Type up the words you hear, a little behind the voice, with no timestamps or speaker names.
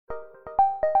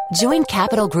Join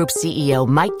Capital Group CEO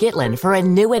Mike Gitlin for a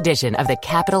new edition of the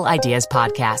Capital Ideas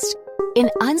Podcast. In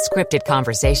unscripted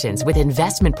conversations with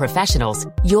investment professionals,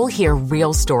 you'll hear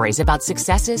real stories about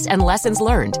successes and lessons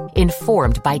learned,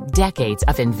 informed by decades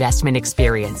of investment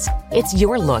experience. It's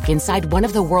your look inside one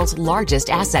of the world's largest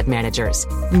asset managers.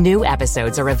 New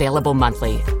episodes are available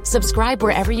monthly. Subscribe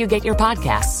wherever you get your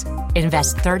podcasts.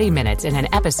 Invest 30 minutes in an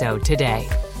episode today.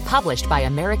 Published by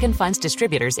American Funds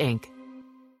Distributors, Inc.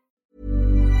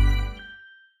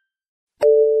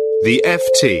 The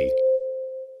FT.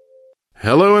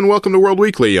 Hello and welcome to World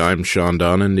Weekly. I'm Sean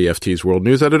Donnan, the FT's World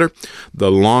News Editor. The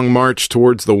long march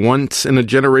towards the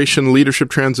once-in-a-generation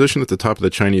leadership transition at the top of the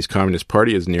Chinese Communist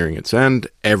Party is nearing its end.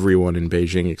 Everyone in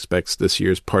Beijing expects this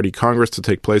year's Party Congress to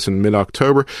take place in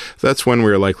mid-October. That's when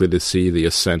we're likely to see the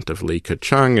ascent of Li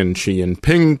Keqiang and Xi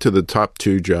Jinping to the top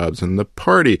two jobs in the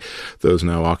party, those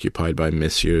now occupied by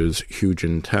Messieurs Hu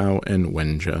Jintao and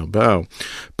Wen Jiabao.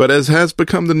 But as has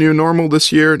become the new normal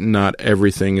this year, not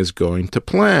everything is going to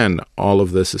plan. All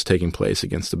of this is taking place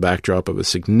against the backdrop of a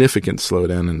significant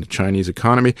slowdown in the Chinese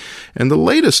economy, and the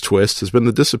latest twist has been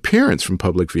the disappearance from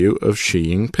public view of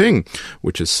Xi Jinping,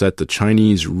 which has set the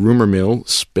Chinese rumor mill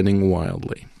spinning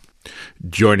wildly.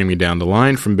 Joining me down the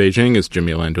line from Beijing is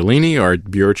Jamil Andolini, our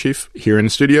bureau chief. Here in the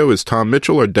studio is Tom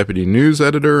Mitchell, our deputy news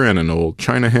editor and an old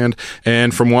China hand.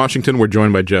 And from Washington, we're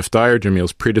joined by Jeff Dyer,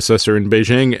 Jamil's predecessor in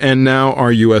Beijing, and now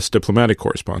our U.S. diplomatic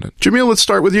correspondent. Jamil, let's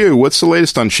start with you. What's the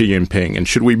latest on Xi Jinping, and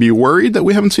should we be worried that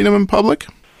we haven't seen him in public?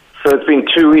 So it's been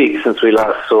 2 weeks since we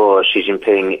last saw Xi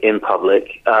Jinping in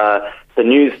public. The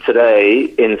news today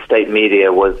in state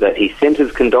media was that he sent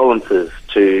his condolences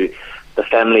to the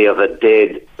family of a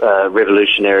dead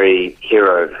revolutionary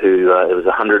hero who was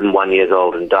 101 years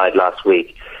old and died last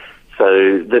week.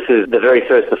 So this is the very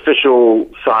first official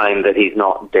sign that he's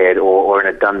not dead or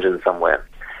in a dungeon somewhere.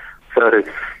 So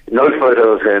no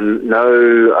photo of him,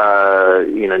 no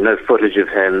footage of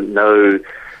him, no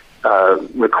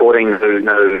recording,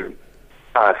 no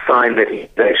sign that he's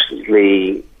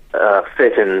actually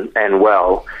fit and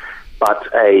well, but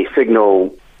a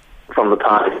signal from the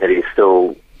party that he's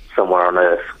still somewhere on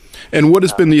Earth. And what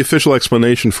has been the official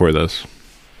explanation for this?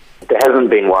 There hasn't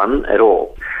been one at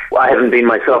all. I haven't been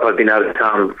myself. I've been out of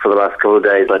town for the last couple of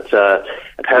days, but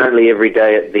apparently every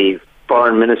day at the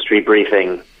foreign ministry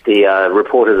briefing, the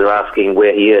reporters are asking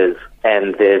where he is,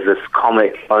 and there's this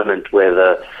comic moment where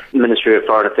the Ministry of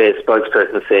Foreign Affairs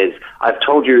spokesperson says, "I've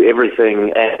told you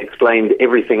everything and explained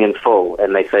everything in full."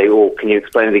 And they say, "Oh, can you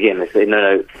explain it again?" They say,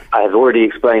 No, I have already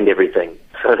explained everything.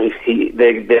 So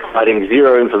they're providing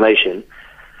zero information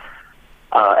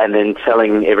and then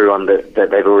telling everyone that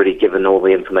they've already given all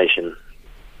the information.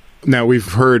 Now,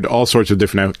 we've heard all sorts of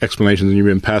different explanations, and you've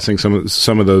been passing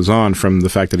some of those on, from the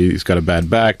fact that he's got a bad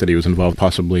back, that he was involved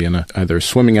possibly in either a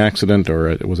swimming accident,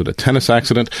 or was it a tennis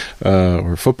accident,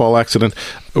 or a football accident.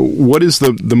 What is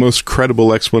the most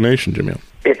credible explanation, Jamil?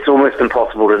 It's almost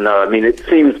impossible to know. I mean, it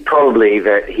seems probably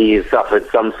that he has suffered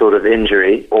some sort of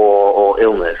injury or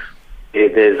illness.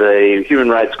 There's a human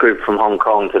rights group from Hong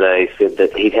Kong today said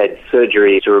that he'd had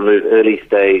surgery to remove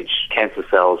early-stage cancer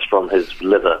cells from his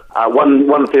liver.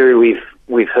 One theory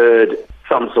we've heard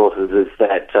some sources is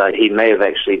that he may have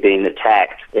actually been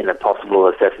attacked in a possible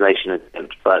assassination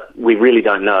attempt, but we really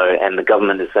don't know, and the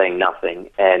government is saying nothing.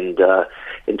 And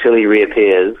until he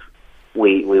reappears,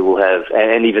 we will have,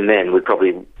 and even then, we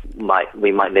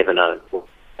might never know what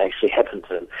actually happened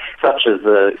to him. Such as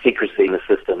the secrecy in the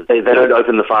system. They don't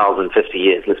open the files in 50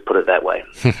 years, let's put it that way.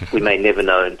 We may never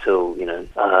know until,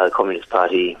 Communist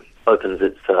Party opens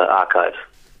its archives.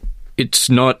 It's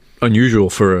not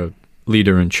unusual for a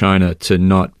leader in China to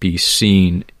not be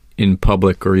seen in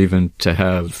public, or even to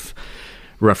have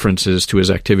references to his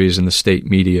activities in the state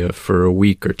media for a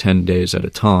week or 10 days at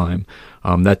a time.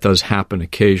 That does happen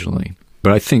occasionally.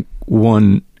 But I think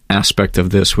one aspect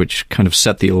of this which kind of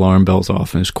set the alarm bells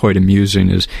off and is quite amusing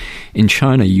is, in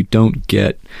China you don't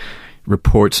get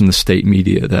reports in the state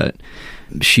media that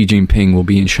Xi Jinping will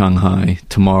be in Shanghai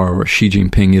tomorrow or Xi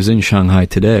Jinping is in Shanghai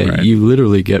today. Right. You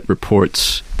literally get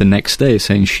reports the next day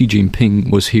saying Xi Jinping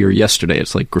was here yesterday.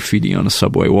 It's like graffiti on a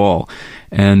subway wall.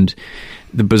 And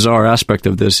the bizarre aspect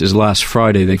of this is last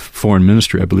Friday the foreign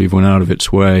ministry, I believe, went out of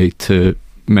its way to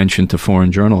mentioned to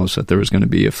foreign journalists that there was going to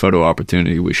be a photo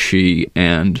opportunity with Xi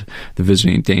and the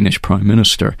visiting Danish prime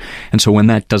minister. And so when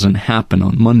that doesn't happen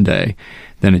on Monday,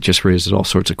 then it just raises all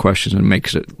sorts of questions and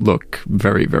makes it look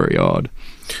very, very odd.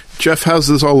 Jeff, how's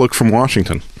this all look from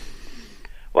Washington?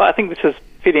 Well, I think this is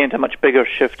feeding into a much bigger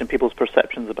shift in people's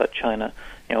perceptions about China.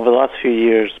 Over the last few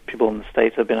years, people in the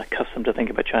States have been accustomed to think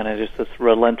about China as just this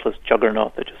relentless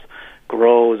juggernaut that just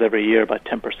grows every year by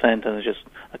 10% and is just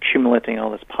accumulating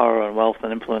all this power and wealth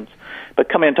and influence. But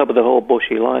coming on top of the whole Bo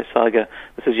Xilai saga,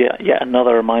 this is yet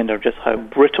another reminder of just how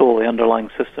brittle the underlying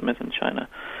system is in China.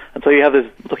 And so you have this,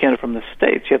 looking at it from the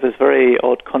States, you have this very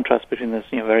odd contrast between this,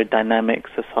 very dynamic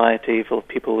society full of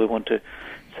people who want to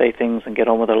say things and get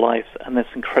on with their lives, and this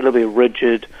incredibly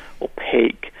rigid,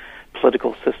 opaque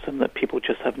political system that people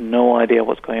just have no idea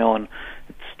what's going on.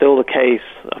 It's still the case,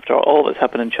 after all that's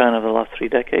happened in China over the last 3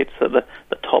 decades, that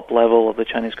the top level of the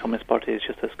Chinese Communist Party is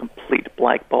just this complete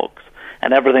black box.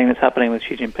 And everything that's happening with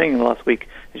Xi Jinping in the last week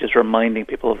is just reminding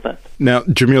people of that. Now,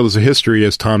 Jamil, there's a history,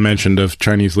 as Tom mentioned, of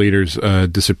Chinese leaders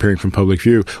disappearing from public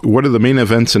view. What are the main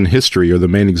events in history or the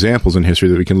main examples in history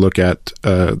that we can look at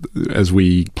as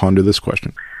we ponder this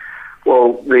question?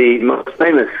 Well, the most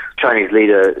famous Chinese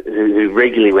leader who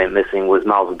regularly went missing was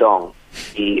Mao Zedong.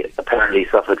 He apparently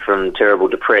suffered from terrible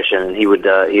depression, and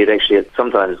he'd actually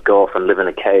sometimes go off and live in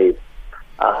a cave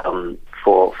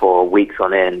for weeks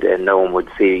on end, and no one would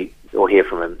see or hear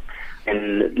from him.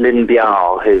 And Lin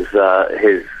Biao,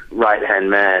 his right-hand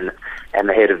man and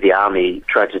the head of the army,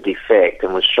 tried to defect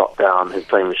and was shot down. His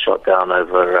plane was shot down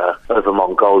over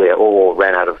Mongolia, or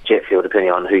ran out of jet fuel,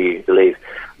 depending on who you believe.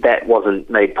 That wasn't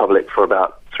made public for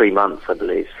about 3 months, I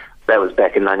believe. That was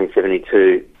back in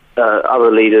 1972. Other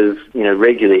leaders,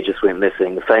 regularly just went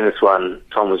missing. The famous one,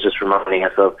 Tom was just reminding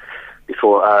us of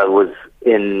before, was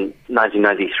in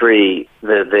 1993,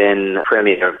 the then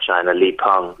Premier of China, Li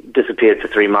Peng, disappeared for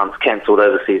 3 months, cancelled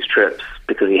overseas trips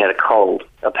because he had a cold,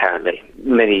 apparently.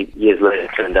 Many years later, it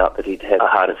turned out that he'd had a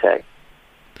heart attack.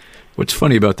 What's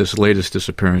funny about this latest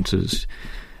disappearance is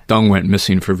Deng went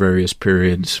missing for various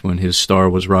periods when his star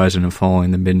was rising and falling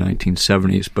in the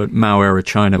mid-1970s, but Mao-era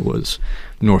China was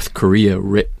North Korea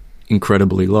writ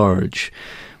incredibly large.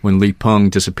 When Li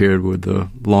Peng disappeared with the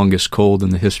longest cold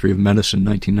in the history of medicine in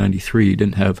 1993, he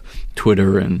didn't have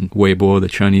Twitter and Weibo, the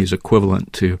Chinese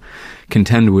equivalent, to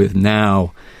contend with.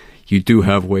 Now you do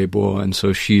have Weibo, and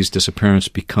so Xi's disappearance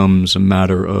becomes a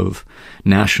matter of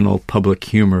national public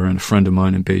humor. And a friend of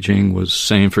mine in Beijing was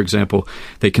saying, for example,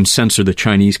 they can censor the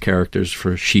Chinese characters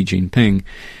for Xi Jinping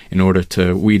in order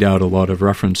to weed out a lot of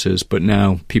references, but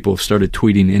now people have started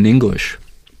tweeting in English.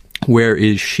 Where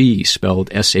is she, spelled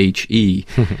S-H-E?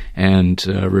 And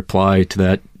reply to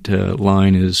that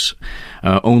line is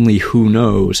only who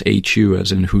knows, H-U,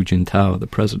 as in Hu Jintao, the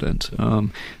president.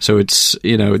 So it's,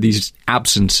 these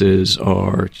absences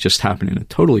are just happening in a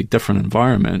totally different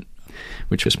environment,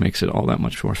 which just makes it all that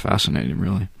much more fascinating,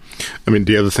 really. I mean,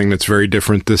 the other thing that's very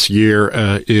different this year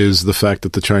is the fact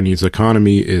that the Chinese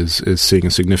economy is seeing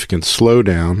a significant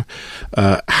slowdown.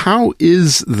 How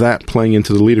is that playing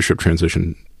into the leadership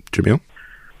transition, Jamil?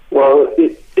 Well,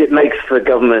 it makes the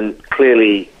government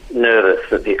clearly nervous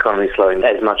that the economy is slowing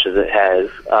as much as it has.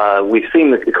 We've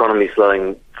seen the economy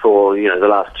slowing for the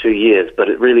last 2 years, but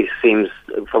it really seems,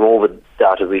 from all the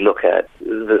data we look at,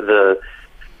 the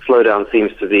slowdown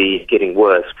seems to be getting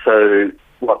worse. So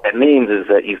what that means is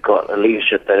that you've got a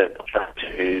leadership that are trying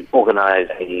to organize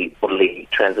a orderly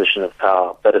transition of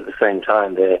power, but at the same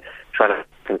time they're trying to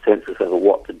consensus over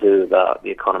what to do about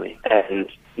the economy. And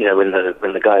when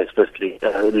the guy who's supposed to be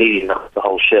leading the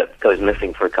whole ship goes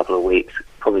missing for a couple of weeks, it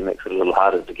probably makes it a little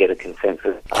harder to get a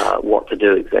consensus what to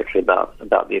do exactly about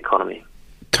the economy.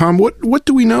 Tom, what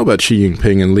do we know about Xi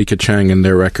Jinping and Li Keqiang and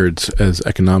their records as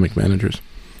economic managers?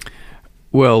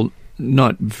 Well,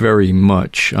 not very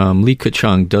much. Li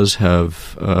Keqiang does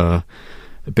have a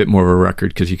bit more of a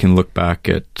record because you can look back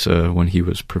at when he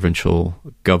was provincial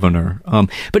governor.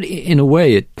 But in a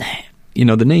way,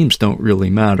 the names don't really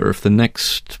matter. If the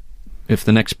next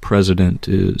president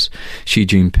is Xi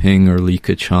Jinping or Li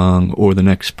Keqiang, or the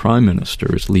next prime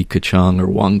minister is Li Keqiang or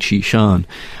Wang Qishan,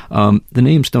 the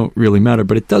names don't really matter.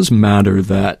 But it does matter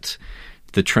that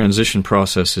the transition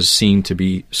process is seen to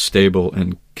be stable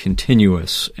and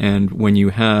continuous. And when you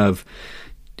have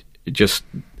just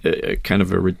kind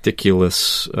of a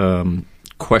ridiculous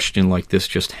question like this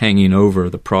just hanging over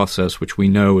the process, which we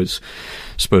know is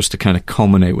supposed to kind of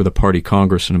culminate with a party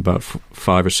congress in about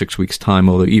 5 or 6 weeks' time,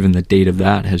 although even the date of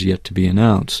that has yet to be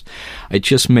announced. It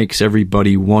just makes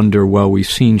everybody wonder, well, we've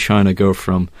seen China go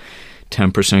from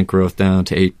 10% growth down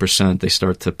to 8%. They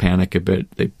start to panic a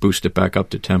bit. They boost it back up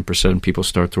to 10%. People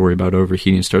start to worry about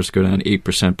overheating. It starts to go down to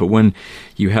 8%. But when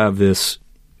you have this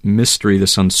mystery,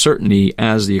 this uncertainty,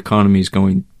 as the economy is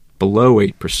going below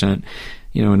 8%,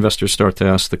 investors start to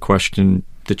ask the question,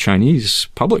 the Chinese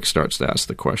public starts to ask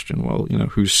the question, well,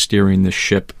 who's steering the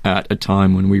ship at a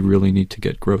time when we really need to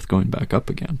get growth going back up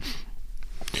again?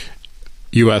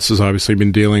 U.S. has obviously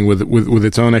been dealing with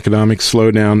its own economic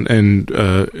slowdown,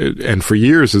 and for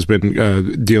years has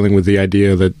been dealing with the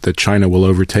idea that China will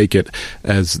overtake it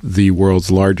as the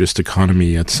world's largest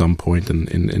economy at some point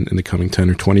in the coming 10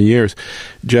 or 20 years.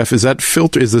 Jeff, is that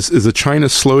is the China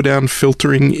slowdown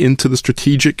filtering into the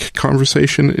strategic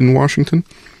conversation in Washington?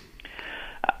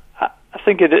 I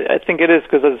think it is,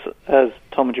 because as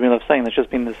Tom and Jamila are saying, there's just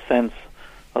been this sense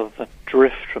of a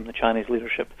drift from the Chinese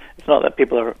leadership. It's not that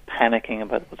people are panicking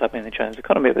about what's happening in the Chinese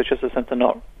economy. There's just a sense they're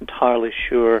not entirely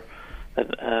sure that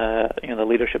the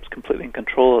leadership's completely in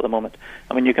control at the moment.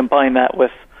 I mean, you combine that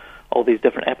with all these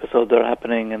different episodes that are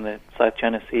happening in the South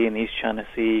China Sea and the East China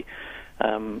Sea,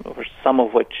 over some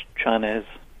of which China is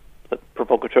the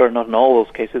provocateur, not in all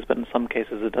those cases, but in some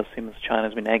cases it does seem as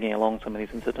China's been egging along some of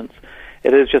these incidents.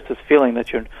 It is just this feeling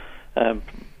that you're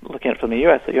looking at it from the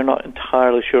US, that you're not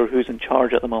entirely sure who's in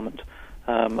charge at the moment,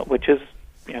 which is,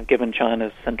 given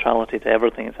China's centrality to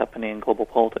everything that's happening in global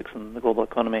politics and the global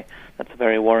economy, that's a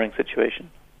very worrying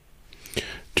situation.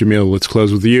 Jamil, let's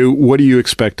close with you. What do you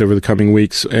expect over the coming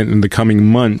weeks and in the coming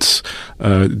months?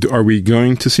 Are we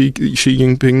going to see Xi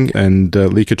Jinping and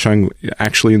Li Keqiang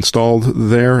actually installed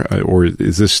there? Or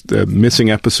is this missing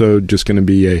episode just going to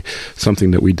be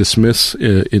something that we dismiss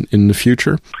in the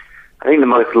future? I think the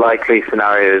most likely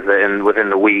scenario is that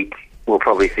within the week we'll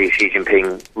probably see Xi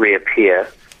Jinping reappear.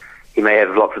 He may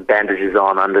have lots of bandages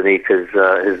on underneath his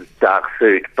dark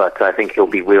suit, but I think he'll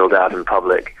be wheeled out in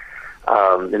public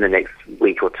in the next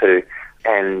week or two,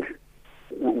 and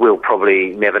we'll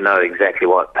probably never know exactly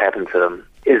what happened to him.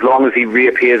 As long as he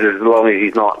reappears, as long as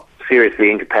he's not seriously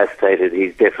incapacitated,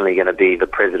 he's definitely going to be the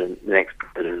next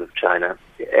president of China.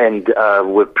 And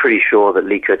we're pretty sure that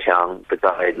Li Keqiang, the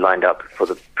guy lined up for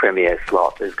the premier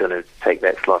slot, is going to take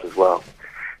that slot as well.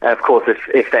 And of course,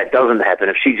 if that doesn't happen,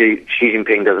 if Xi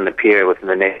Jinping doesn't appear within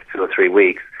the next 2 or 3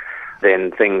 weeks,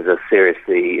 then things are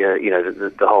seriously,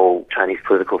 the whole Chinese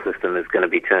political system is going to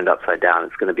be turned upside down.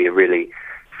 It's going to be a really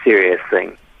serious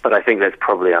thing. But I think that's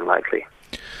probably unlikely.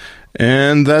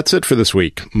 And that's it for this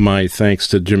week. My thanks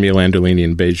to Jamil Anderlini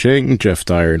in Beijing, Jeff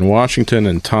Dyer in Washington,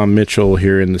 and Tom Mitchell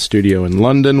here in the studio in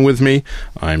London with me.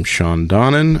 I'm Sean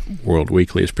Donnan. World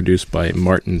Weekly is produced by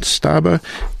Martin Staba.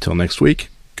 Till next week,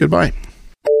 goodbye.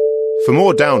 For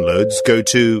more downloads, go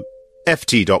to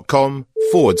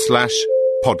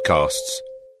ft.com/podcasts.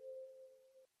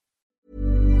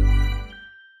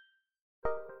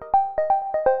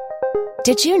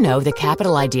 Did you know the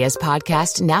Capital Ideas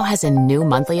podcast now has a new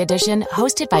monthly edition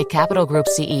hosted by Capital Group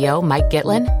CEO Mike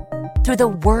Gitlin? Through the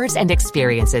words and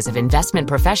experiences of investment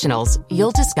professionals, you'll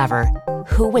discover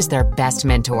who was their best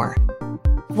mentor,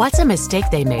 what's a mistake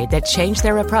they made that changed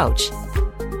their approach,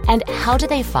 and how do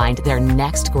they find their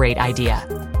next great idea.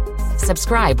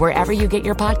 Subscribe wherever you get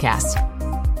your podcasts.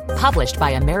 Published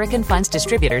by American Funds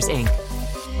Distributors, Inc.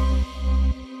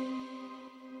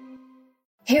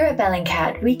 Here at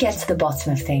Bellingcat, we get to the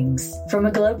bottom of things. From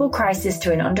a global crisis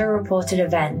to an underreported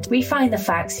event, we find the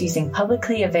facts using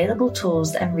publicly available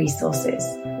tools and resources,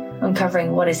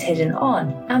 uncovering what is hidden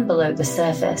on and below the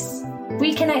surface.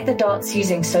 We connect the dots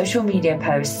using social media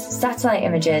posts, satellite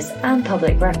images, and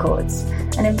public records,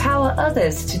 and empower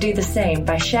others to do the same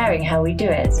by sharing how we do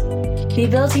it. The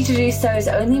ability to do so is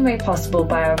only made possible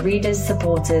by our readers,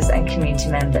 supporters, and community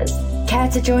members. Care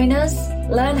to join us?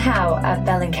 Learn how at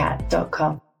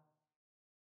bellingcat.com.